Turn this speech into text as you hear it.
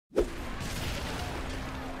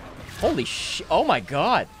Holy shit. Oh my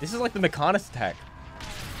god. This is like the Mechonis attack.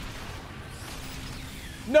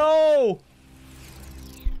 No!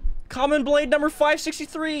 Common Blade number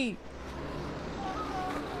 563.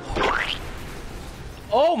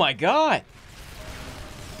 Oh my god.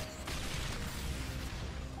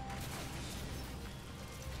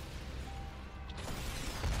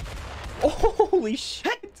 Holy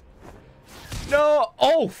shit. No.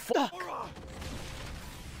 Oh, fuck.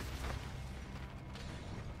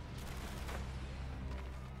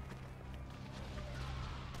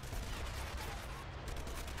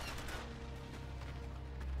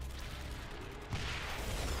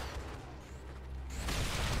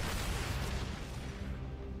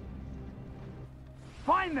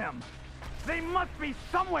 Find them! They must be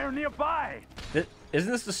somewhere nearby!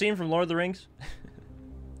 Isn't this the scene from Lord of the Rings?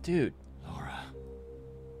 Dude. Laura.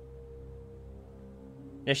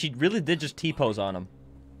 Yeah, she really did just T-pose on him.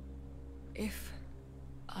 If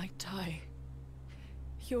I die,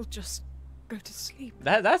 you'll just go to sleep.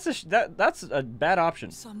 That's a bad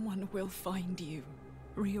option. Someone will find you,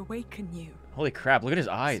 reawaken you. Holy crap, look at his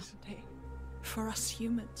eyes. Someday, for us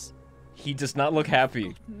humans. He does not look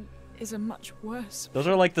happy. Is a much worse. Those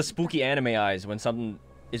are like the spooky anime eyes when something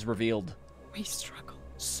is revealed. We struggle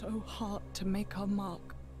so hard to make our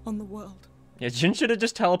mark on the world. Yeah, Jin should have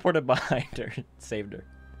just teleported behind her and saved her.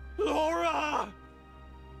 Laura!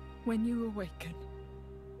 When you awaken,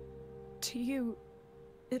 to you,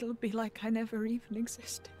 it'll be like I never even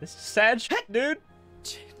existed. This is sad shit, dude.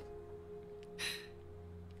 Jin,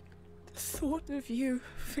 the thought of you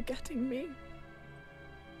forgetting me,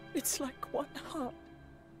 it's like one heart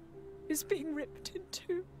is being ripped in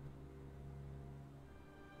two.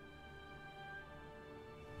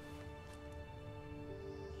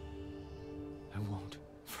 I won't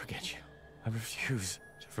forget you. I refuse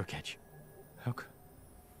to forget you. How could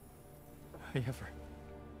I ever?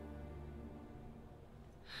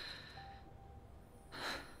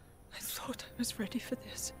 I thought I was ready for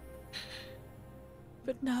this.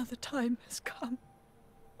 But now the time has come.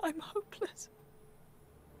 I'm hopeless.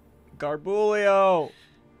 Garbulio!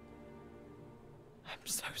 I'm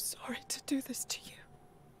so sorry to do this to you.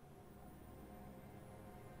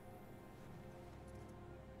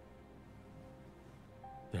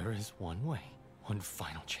 There is one way, one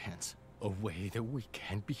final chance, a way that we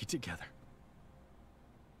can be together.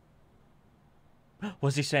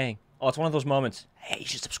 What's he saying? Oh, it's one of those moments. Hey, you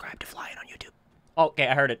should subscribe to Flyann on YouTube. Oh, okay,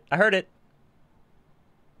 I heard it. I heard it.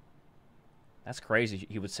 That's crazy.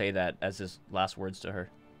 He would say that as his last words to her.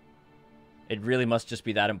 It really must just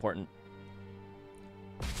be that important.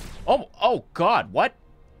 Oh God, what?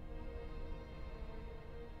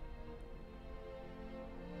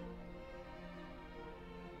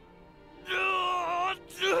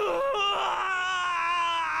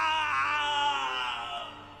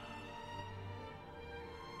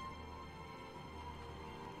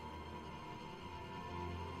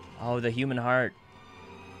 Oh, the human heart.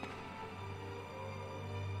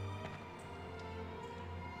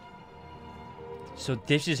 So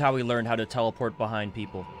this is how we learned how to teleport behind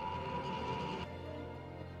people.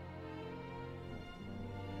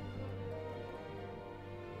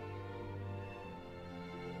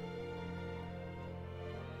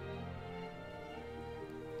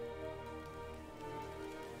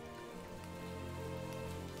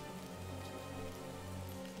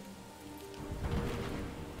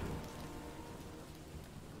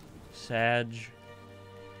 Sag.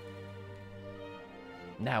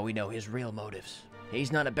 Now we know his real motives.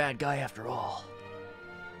 He's not a bad guy after all.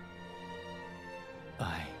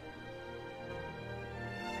 I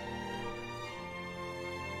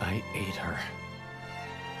ate her.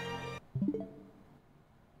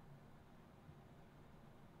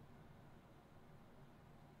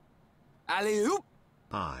 Alley-oop!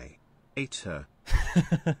 I ate her.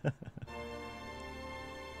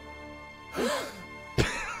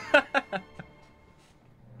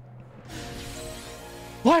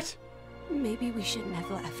 What? Maybe we shouldn't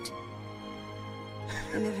have left.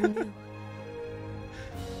 I never knew.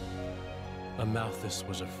 Amalthus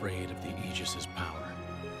was afraid of the Aegis's power.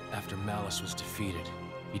 After Malice was defeated,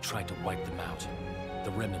 he tried to wipe them out.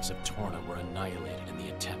 The remnants of Torna were annihilated in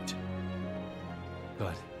the attempt.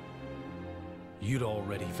 But you'd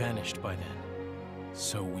already vanished by then.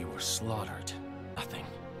 So we were slaughtered. Nothing.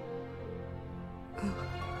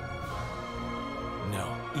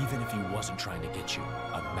 No, even if he wasn't trying to get you,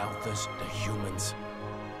 Amalthus, the humans,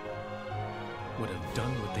 would have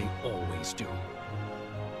done what they always do.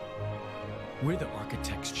 We're the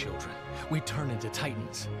Architect's children. We turn into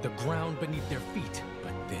Titans, the ground beneath their feet,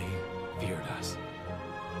 but they feared us.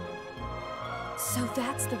 So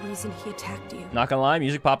that's the reason he attacked you. Not gonna lie,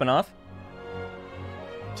 music popping off.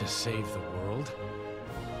 To save the world?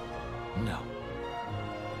 No.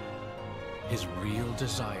 His real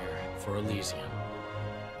desire for Elysium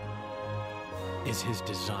is his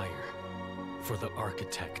desire for the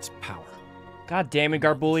Architect's power. God damn it,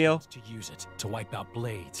 Garbulio. To use it to wipe out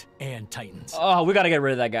Blades and Titans. Oh, we gotta get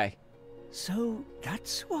rid of that guy. So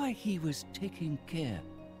that's why he was taking care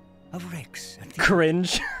of Rex at the...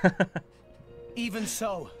 Cringe. Even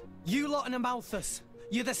so, you lot and Amalthus,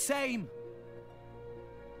 you're the same.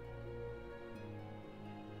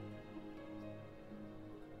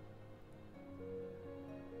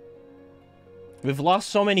 We've lost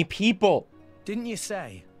so many people. Didn't you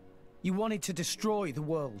say you wanted to destroy the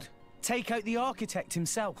world? Take out the Architect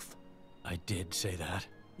himself? I did say that.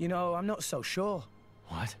 You know, I'm not so sure.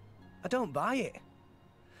 What? I don't buy it.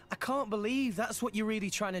 I can't believe that's what you're really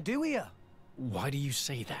trying to do here. Why do you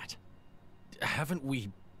say that? Haven't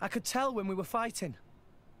we... I could tell when we were fighting.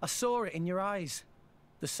 I saw it in your eyes.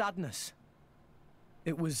 The sadness.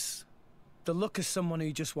 It was the look of someone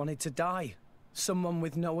who just wanted to die. Someone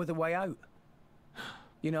with no other way out.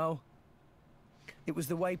 You know, it was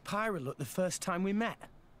the way Pyra looked the first time we met.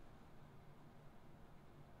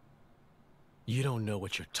 You don't know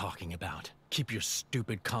what you're talking about. Keep your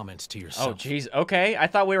stupid comments to yourself. Oh, jeez. Okay, I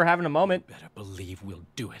thought we were having a moment. You better believe we'll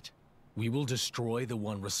do it. We will destroy the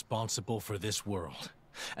one responsible for this world.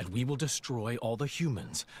 And we will destroy all the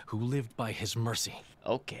humans who lived by his mercy.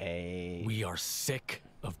 Okay. We are sick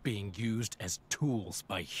of being used as tools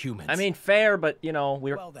by humans. I mean, fair, but, you know,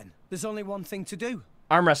 we're... Well then, there's only one thing to do.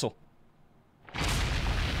 Arm wrestle.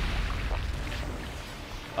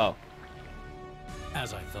 Oh.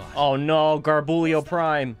 As I thought. Oh no, Garbulio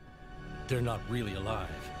Prime. They're not really alive.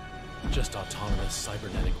 Just autonomous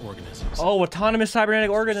cybernetic organisms. Oh, autonomous cybernetic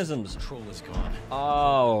organisms. Control is gone.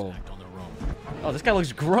 Oh. Act on their own. Oh, this guy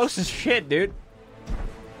looks gross as shit, dude.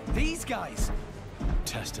 These guys.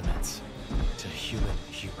 Testaments to human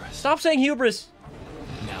hubris. Stop saying hubris.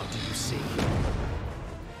 Now do you see?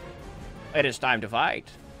 It is time to fight.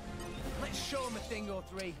 Let's show them a thing or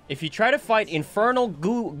three. If you try to fight Infernal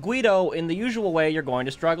Guido in the usual way, you're going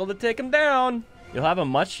to struggle to take him down. You'll have a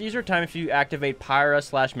much easier time if you activate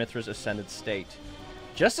Pyra/Mithra's Ascended State.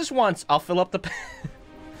 Just this once, I'll fill up the...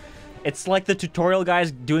 It's like the tutorial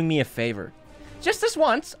guy's doing me a favor. Just this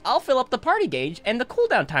once, I'll fill up the party gauge and the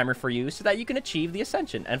cooldown timer for you so that you can achieve the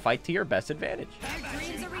Ascension and fight to your best advantage.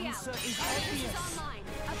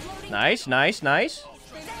 Nice, nice, nice.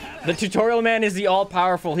 The tutorial man is the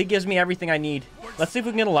all-powerful. He gives me everything I need. Let's see if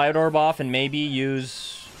we can get a light orb off and maybe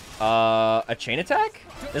use a chain attack?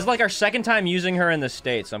 This is like our second time using her in this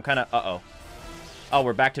state, so I'm kind of... Uh-oh. Oh,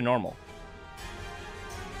 we're back to normal.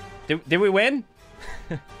 Did we win?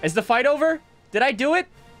 Is the fight over? Did I do it?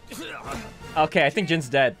 Okay, I think Jin's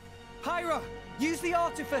dead. Pyra, use the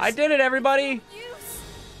artifice. I did it, everybody.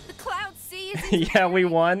 The cloud sees. Yeah, we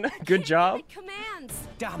won. Good job.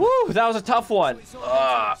 Damn. Woo, that was a tough one.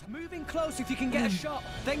 Move in close if you can get a shot.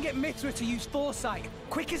 Then get Mithra to use foresight.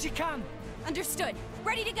 Quick as you can. Understood.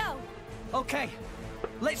 Ready to go. Okay,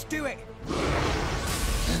 let's do it.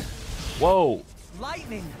 Whoa.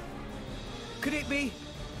 Lightning. Could it be?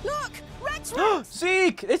 Look, Rex.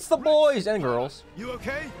 Zeke, it's the boys and girls. You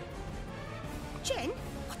okay? Jin,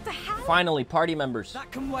 what the hell? Finally, party members.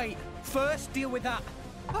 That can wait. First, deal with that.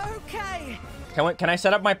 Okay. Can I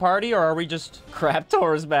set up my party, or are we just... Crap,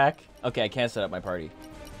 Tora's back. Okay, I can't set up my party.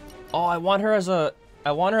 Oh, I want her as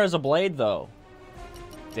a blade, though.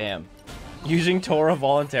 Damn. Using Tora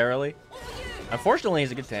voluntarily. Unfortunately,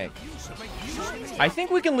 he's a good tank. I think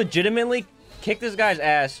we can legitimately kick this guy's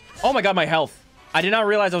ass. Oh my god, my health. I did not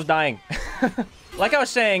realize I was dying. Like I was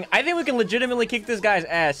saying, I think we can legitimately kick this guy's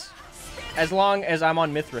ass as long as I'm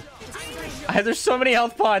on Mithra. There's so many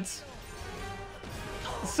health pots.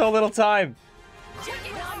 So little time.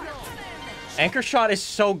 Anchor shot is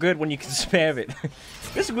so good when you can spam it.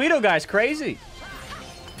 This Guido guy's crazy.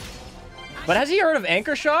 But has he heard of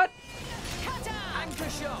anchor shot? Anchor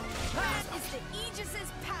shot.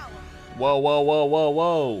 Whoa, whoa, whoa, whoa,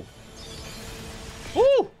 whoa.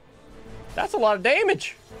 Woo! That's a lot of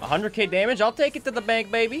damage. 100k damage. I'll take it to the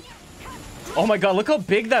bank, baby. Oh my god, look how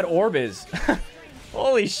big that orb is.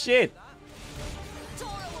 Holy shit.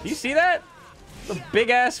 Do you see that? The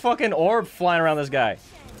big-ass fucking orb flying around this guy.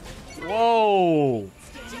 Whoa.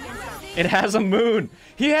 It has a moon.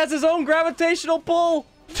 He has his own gravitational pull.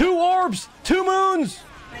 2 orbs. 2 moons.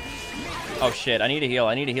 Oh, shit. I need to heal.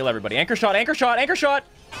 I need to heal everybody. Anchor shot. Anchor shot. Anchor shot.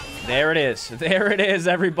 There it is. There it is,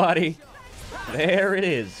 everybody. There it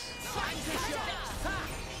is.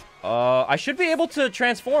 I should be able to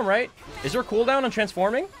transform, right? Is there a cooldown on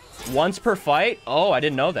transforming? Once per fight? Oh, I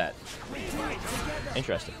didn't know that.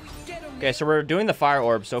 Interesting. Okay, so we're doing the fire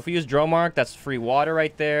orb. So if we use Dromark, that's free water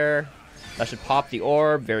right there. That should pop the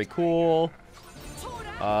orb. Very cool.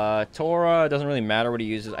 Tora, doesn't really matter what he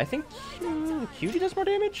uses. I think Cutie does more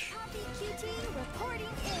damage.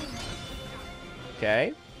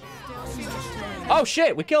 Okay. Oh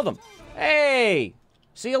shit, we killed him. Hey!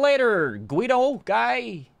 See you later, Guido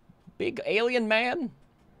guy. Big alien man.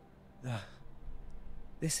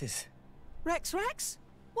 This is... Rex,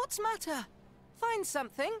 what's matter? Find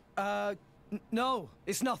something? No,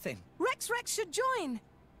 it's nothing. Rex should join.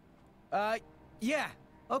 Yeah,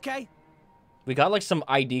 okay. We got like some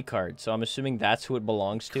ID card, so I'm assuming that's who it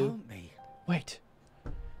belongs to. Can't be. Wait.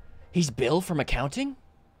 He's Bill from accounting?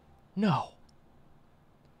 No.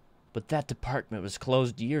 But that department was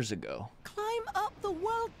closed years ago. Climb up the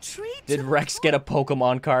world tree. Did Rex get a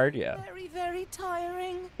Pokemon card? Yeah. Very, very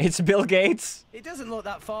tiring. It's Bill Gates. It doesn't look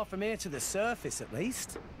that far from here to the surface, at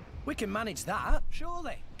least. We can manage that,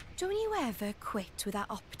 surely. Don't you ever quit with that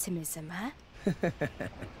optimism, huh?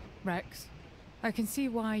 Rex, I can see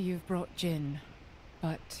why you've brought Jin,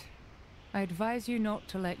 but I advise you not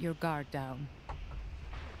to let your guard down.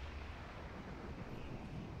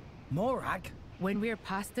 Morag? When we're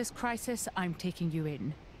past this crisis, I'm taking you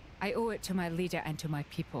in. I owe it to my leader and to my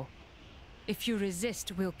people. If you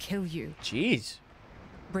resist, we'll kill you. Jeez.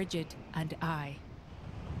 Bridget and I.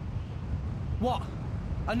 What?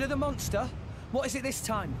 Another monster? What is it this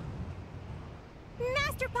time?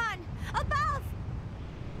 Masterpun! Above!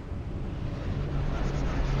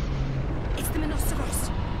 It's the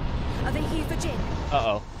Monoceros. Are they here for Jin?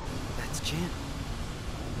 Uh-oh. That's Jin.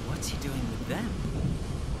 What's he doing with them?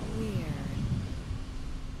 Weird.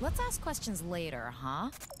 Let's ask questions later, huh?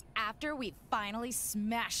 After we finally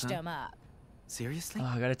smashed them up. Seriously? Oh,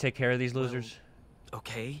 I gotta take care of these losers.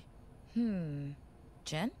 Okay.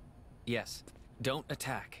 Jin? Yes. Don't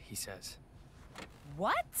attack, he says.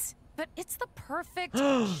 What? But it's the perfect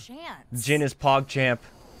chance. Jin is PogChamp.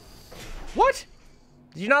 What?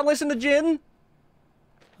 Did you not listen to Jin?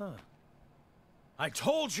 Huh. I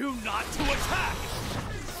told you not to attack!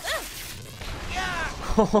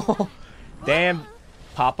 Damn.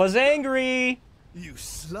 Papa's angry. You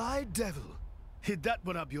sly devil. Hid that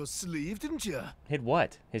one up your sleeve, didn't you? Hid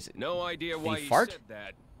what? His No idea why he fart? said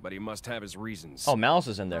that, but he must have his reasons. Oh, Malice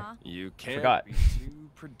is in there. You can't Forgot. be too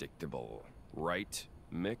predictable, right,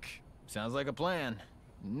 Mick? Sounds like a plan.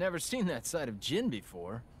 Never seen that side of Jin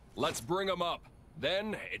before. Let's bring him up.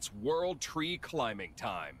 Then it's World Tree climbing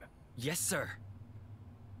time. Yes, sir.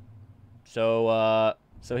 So,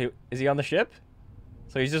 is he on the ship?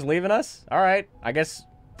 So he's just leaving us? All right, I guess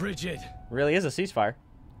Bridget, really is a ceasefire.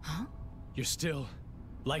 Huh? you're still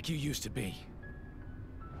like you used to be.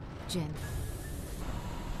 Jin.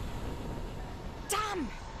 Damn!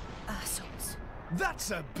 Assholes.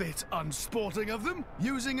 That's a bit unsporting of them,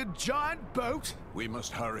 using a giant boat. We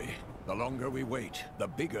must hurry. The longer we wait, the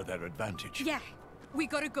bigger their advantage. Yeah, we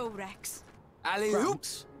gotta go, Rex.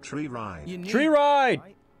 Alley-oops. Tree ride. You knew, Tree ride!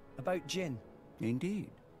 right? About Jin. Indeed.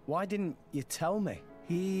 Why didn't you tell me?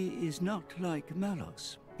 He is not like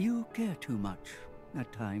Malos. You care too much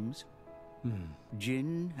at times.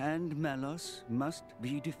 Jin and Malos must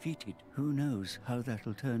be defeated. Who knows how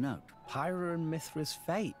that'll turn out? Pyra and Mithra's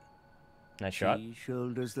fate. Nice shot. She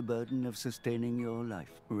shoulders the burden of sustaining your life.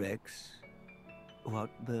 Rex, what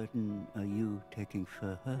burden are you taking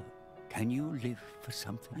for her? Can you live for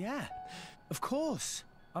something? Yeah, of course.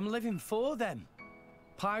 I'm living for them.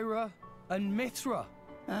 Pyra and Mithra.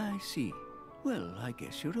 I see. Well, I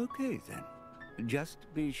guess you're okay then. Just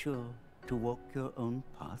be sure to walk your own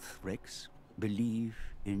path, Rex. Believe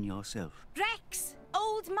in yourself. Rex!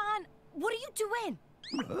 Old man, what are you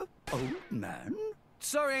doing? Old man?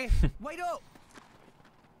 Sorry, wait up!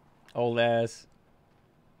 Old ass.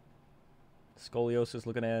 Scoliosis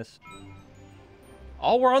looking ass.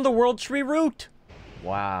 Oh, we're on the World Tree route.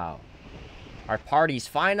 Wow. Our party's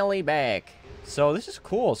finally back. So this is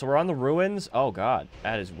cool. So we're on the ruins. Oh god,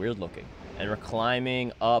 that is weird looking. And we're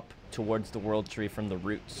climbing up towards the World Tree from the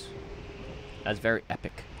roots. That's very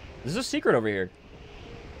epic. There's a secret over here.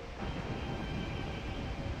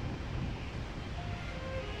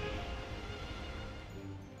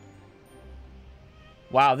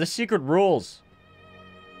 Wow, this secret rules.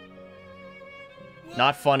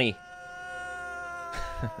 Not funny.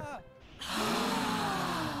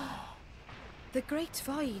 The Great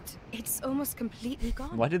Void. It's almost completely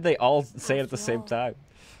gone. Why did they all say it at the same time?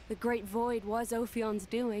 The Great Void was Ophion's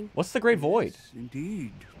doing. What's the Great Void? Yes,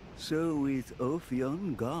 indeed. So with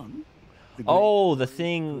Ophion gone... Oh, the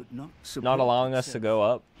thing not allowing us to go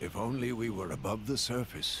up. If only we were above the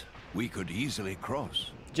surface, we could easily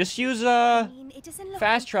cross. Just use I mean, it doesn't look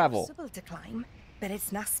fast travel. impossible to climb, but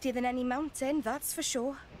it's nastier than any mountain, that's for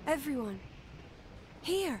sure. Everyone.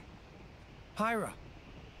 Here. Pyra.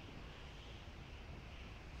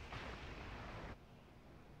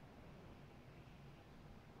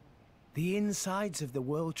 The insides of the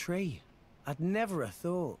World Tree. I'd never have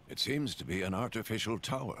thought. It seems to be an artificial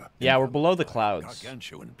tower. Yeah, we're below the clouds.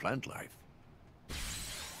 Gargantuan plant life.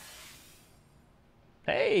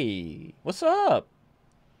 Hey, what's up,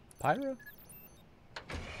 Pyra?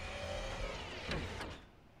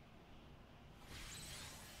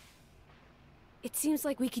 It seems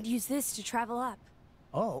like we could use this to travel up.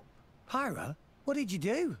 Oh, Pyra, what did you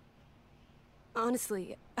do?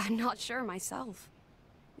 Honestly, I'm not sure myself.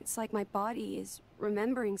 It's like my body is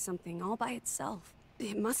remembering something all by itself.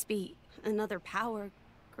 It must be another power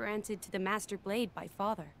granted to the Master Blade by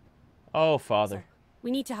Father. Oh, Father. We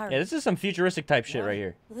need to hurry. Yeah, this is some futuristic type shit right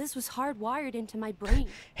here. Well, this was hardwired into my brain.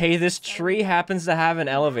 Hey, this tree happens to have an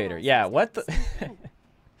elevator. Yeah, what the?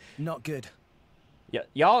 Not good. Yeah,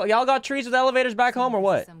 y'all got trees with elevators back home or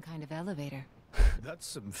what? Some kind of elevator. That's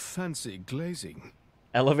some fancy glazing.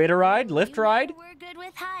 Elevator ride? Lift ride? We're good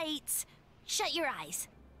with heights. Shut your eyes.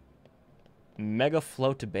 Mega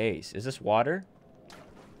float to base. Is this water?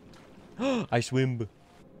 I swim.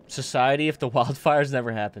 Society if the wildfires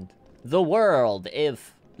never happened. The world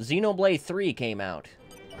if Xenoblade 3 came out.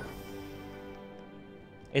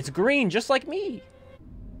 It's green just like me.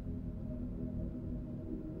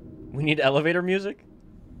 We need elevator music?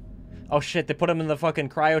 Oh shit, they put him in the fucking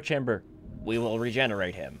cryo chamber. We will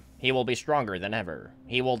regenerate him. He will be stronger than ever.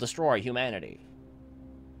 He will destroy humanity.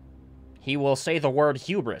 He will say the word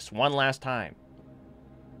hubris one last time.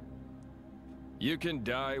 You can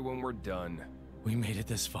die when we're done. We made it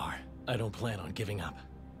this far. I don't plan on giving up.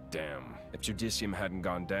 Damn. If Judicium hadn't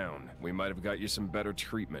gone down, we might have got you some better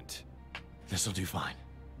treatment. This'll do fine.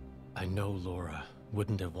 I know Laura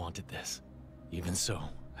wouldn't have wanted this. Even so,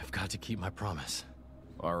 I've got to keep my promise.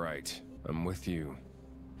 All right. I'm with you.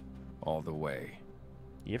 All the way.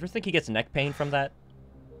 You ever think he gets neck pain from that?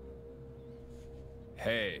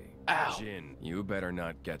 Hey, ow. Jin, you better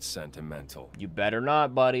not get sentimental. You better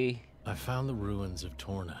not, buddy. I found the ruins of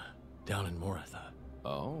Torna down in Moratha.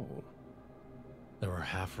 Oh. There were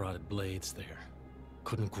half-rotted blades there.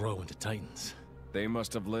 Couldn't grow into titans. They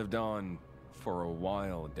must have lived on for a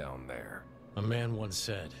while down there. A man once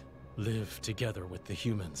said, live together with the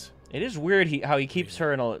humans. It is weird how he keeps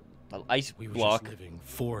her in a ice We were block. just living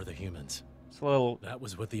for the humans. It's a little... That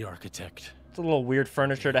was what the architect... It's a little weird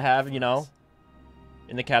furniture to have, you know?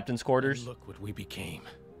 In the captain's quarters. And look what we became.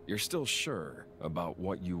 You're still sure about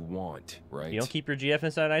what you want, right? You don't keep your GF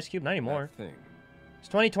inside an ice cube? Not anymore. That thing. It's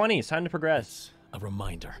 2020. It's time to progress. A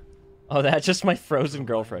reminder. Oh, that's just my frozen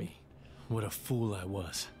girlfriend. What a fool I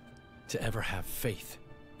was to ever have faith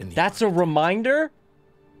in the... That's a reminder?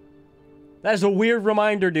 That is a weird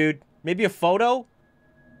reminder, dude. Maybe a photo?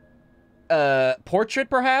 Portrait,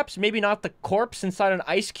 perhaps? Maybe not the corpse inside an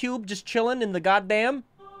ice cube just chilling in the goddamn...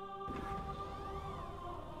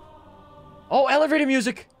 Oh, elevator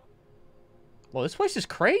music! Well, this place is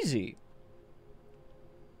crazy.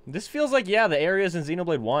 This feels like, yeah, the areas in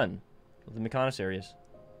Xenoblade 1. The Mykonos areas.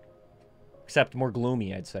 Except more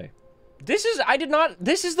gloomy, I'd say. This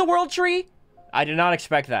is the world tree? I did not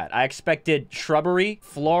expect that. I expected shrubbery,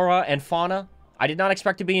 flora, and fauna. I did not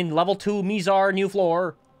expect to be in level 2 Mizar new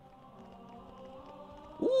floor.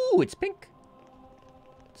 Ooh, it's pink.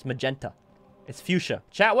 It's magenta. It's fuchsia.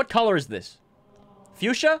 Chat, what color is this?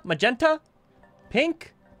 Fuchsia? Magenta?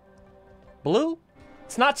 Pink? Blue?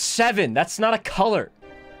 It's not 7. That's not a color.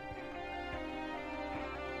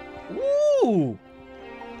 Ooh.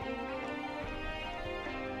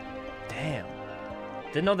 Damn.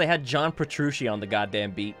 Didn't know they had John Petrucci on the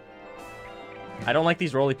goddamn beat. I don't like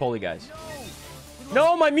these roly-poly guys.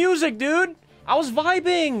 No, my music, dude! I was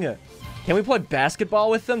vibing! Can we play basketball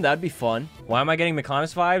with them? That'd be fun. Why am I getting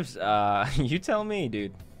Mykonos vibes? You tell me,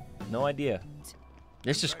 dude. No idea.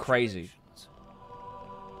 This is crazy.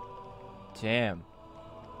 Damn.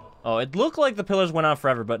 Oh, it looked like the pillars went on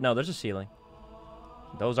forever, but no, there's a ceiling.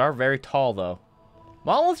 Those are very tall, though.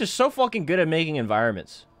 Monolith is so fucking good at making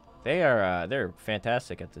environments. They're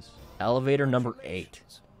fantastic at this. Elevator number 8.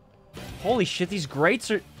 Holy shit, these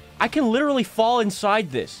grates are... I can literally fall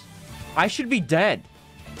inside this. I should be dead.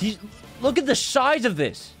 Look at the size of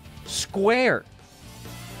this. Square.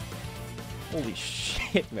 Holy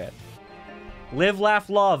shit, man. Live, laugh,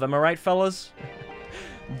 love. Am I right, fellas?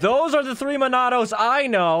 Those are the 3 Monados I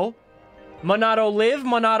know. Monado live,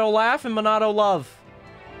 Monado laugh, and Monado love.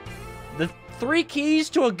 The 3 keys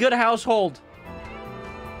to a good household.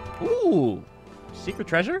 Ooh. Secret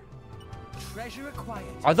treasure? Treasure acquired.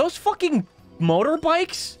 Are those fucking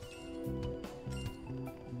motorbikes?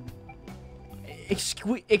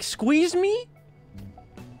 Excuse me?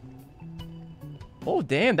 Oh,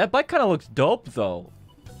 damn. That bike kind of looks dope, though.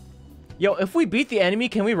 Yo, if we beat the enemy,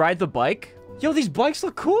 can we ride the bike? Yo, these bikes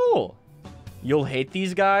look cool. You'll hate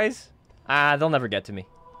these guys? Ah, they'll never get to me.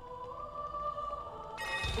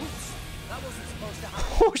 Oops, that wasn't supposed to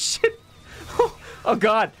happen. Oh, shit. Oh,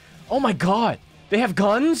 God. Oh, my God. They have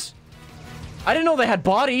guns? I didn't know they had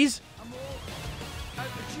bodies. I'm all out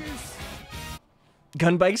of juice.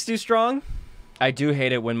 Gun bikes too strong? I do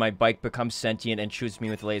hate it when my bike becomes sentient and shoots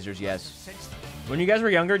me with lasers, yes. When you guys were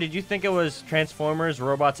younger, did you think it was Transformers,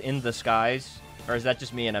 robots in the skies? Or is that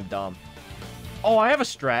just me and I'm dumb? Oh, I have a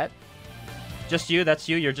strat. Just you, that's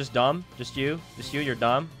you, you're just dumb? Just you, you're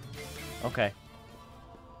dumb? Okay.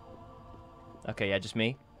 Okay, yeah, just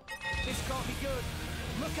me. This can't be good.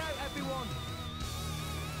 Look out, everyone.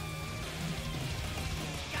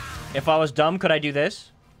 If I was dumb, could I do this?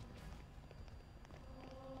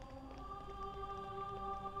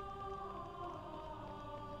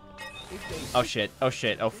 Oh shit, oh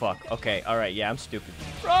shit, oh fuck. Okay, alright, yeah, I'm stupid.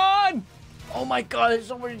 Run! Oh my god, there's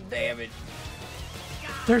so much damage.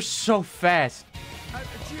 They're so fast. Out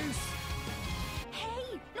of juice.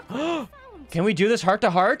 Hey, look what I found. Can we do this heart to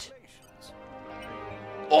heart?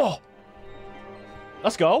 Oh!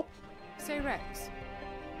 Let's go. Say, Rex,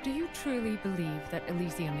 do you truly believe that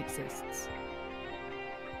Elysium exists?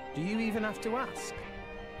 Do you even have to ask?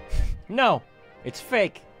 No, it's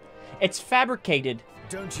fake. It's fabricated.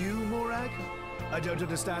 Don't you, Morag? I don't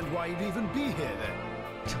understand why you'd even be here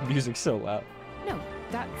then. The music's so loud. No,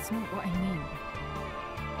 that's not what I mean.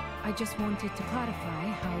 I just wanted to clarify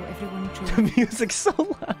how everyone The chose. music's so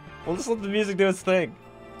loud. We'll just let the music do its thing.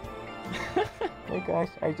 Oh gosh,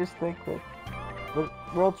 I just think that the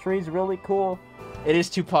world tree's really cool. It is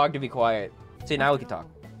too pog to be quiet. See, now we can talk.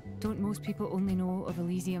 Don't most people only know of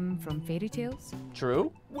Elysium from fairy tales?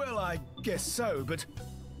 True? Well, I guess so, but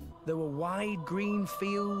There were wide green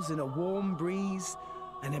fields and a warm breeze,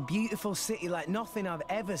 and a beautiful city like nothing I've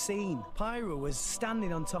ever seen. Pyra was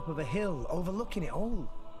standing on top of a hill, overlooking it all.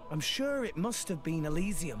 I'm sure it must have been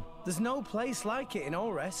Elysium. There's no place like it in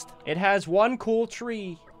Orest. It has one cool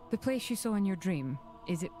tree. The place you saw in your dream,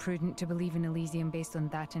 is it prudent to believe in Elysium based on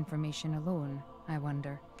that information alone, I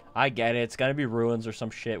wonder? I get it. It's gonna be ruins or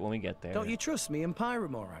some shit when we get there. Don't you trust me and Pyra,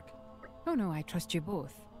 Morag? Oh no, I trust you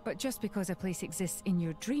both. But just because a place exists in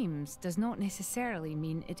your dreams does not necessarily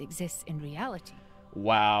mean it exists in reality.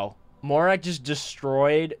 Wow. Morag just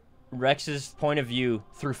destroyed Rex's point of view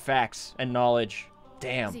through facts and knowledge.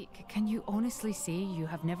 Damn. Zeke, can you honestly say you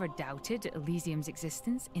have never doubted Elysium's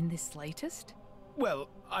existence in the slightest? well,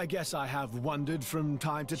 I guess I have wondered from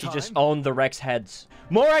time to She time. just owned the Rex heads.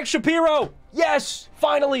 Morag Shapiro! Yes!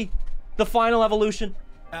 Finally! The final evolution.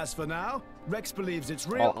 As for now, Rex believes it's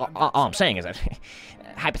real. All I'm saying is that,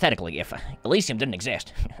 hypothetically, if Elysium didn't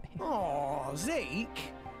exist... Aw,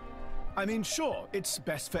 Zeke. I mean, sure, it's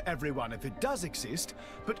best for everyone if it does exist,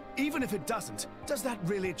 but even if it doesn't, does that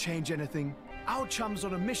really change anything? Our chum's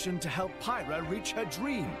on a mission to help Pyra reach her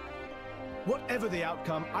dream. Whatever the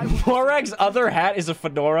outcome, I will... Morag's other hat is a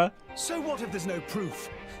fedora. So what if there's no proof?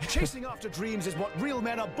 Chasing after dreams is what real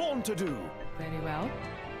men are born to do. Very well.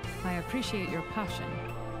 I appreciate your passion.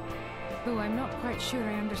 Though I'm not quite sure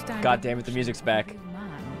I understand... God damn it, the music's back.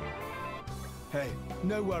 Man. Hey,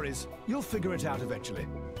 no worries. You'll figure it out eventually.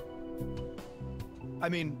 I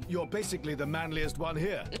mean, you're basically the manliest one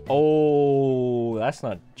here. Oh, that's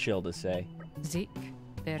not chill to say. Zeke,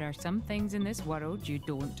 there are some things in this world you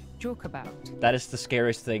don't joke about. That is the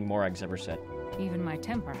scariest thing Morag's ever said. Even my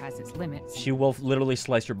temper has its limits. She will literally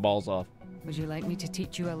slice your balls off. Would you like me to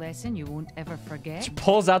teach you a lesson you won't ever forget? She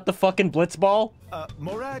pulls out the fucking blitz ball.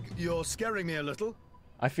 Morag, you're scaring me a little.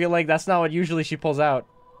 I feel like that's not what usually she pulls out.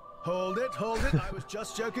 Hold it, I was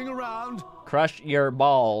just joking around. Crush your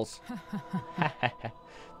balls.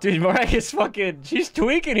 Dude, Morag is fucking... She's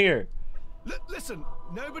tweaking here. Listen,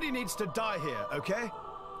 nobody needs to die here, okay?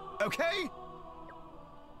 Okay?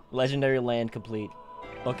 Legendary land complete.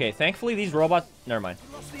 Okay, thankfully these robots... Never mind.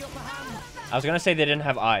 I was gonna say they didn't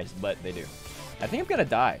have eyes, but they do. I think I'm gonna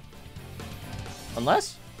die.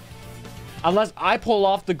 Unless I pull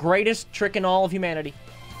off the greatest trick in all of humanity.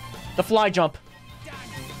 The fly jump.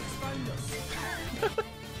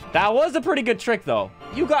 That was a pretty good trick, though.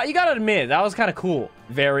 You gotta admit, that was kind of cool.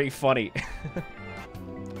 Very funny.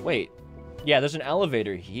 Wait. Yeah, there's an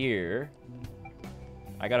elevator here.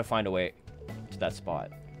 I gotta find a way to that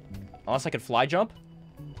spot. Unless I could fly jump?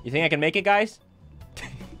 You think I can make it, guys?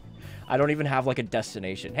 I don't even have, like, a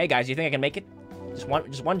destination. Hey, guys, you think I can make it? Just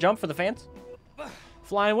one jump for the fans?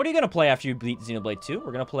 Flyann, what are you gonna play after you beat Xenoblade 2?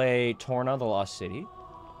 We're gonna play Torna, the Lost City.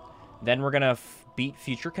 Then we're gonna beat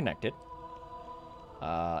Future Connected.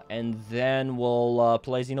 And then we'll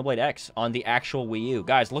play Xenoblade X on the actual Wii U.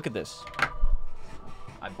 Guys, look at this.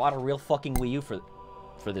 I bought a real fucking Wii U for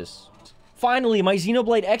this. Finally, my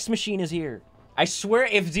Xenoblade X machine is here. I swear,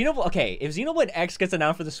 if Xenoblade X gets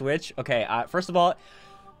announced for the Switch, okay, first of all,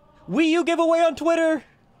 Wii U giveaway on Twitter.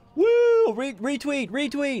 Woo!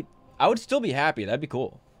 Retweet. I would still be happy. That'd be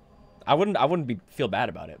cool. I wouldn't feel bad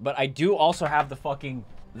about it. But I do also have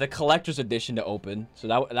the collector's edition to open, so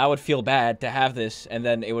that would feel bad to have this, and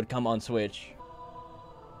then it would come on Switch.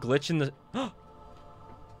 Glitch in the...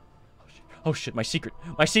 Oh shit, my secret.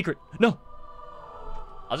 No!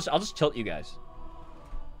 I'll just tilt you guys.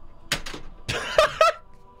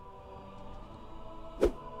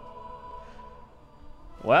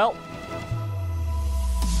 Well...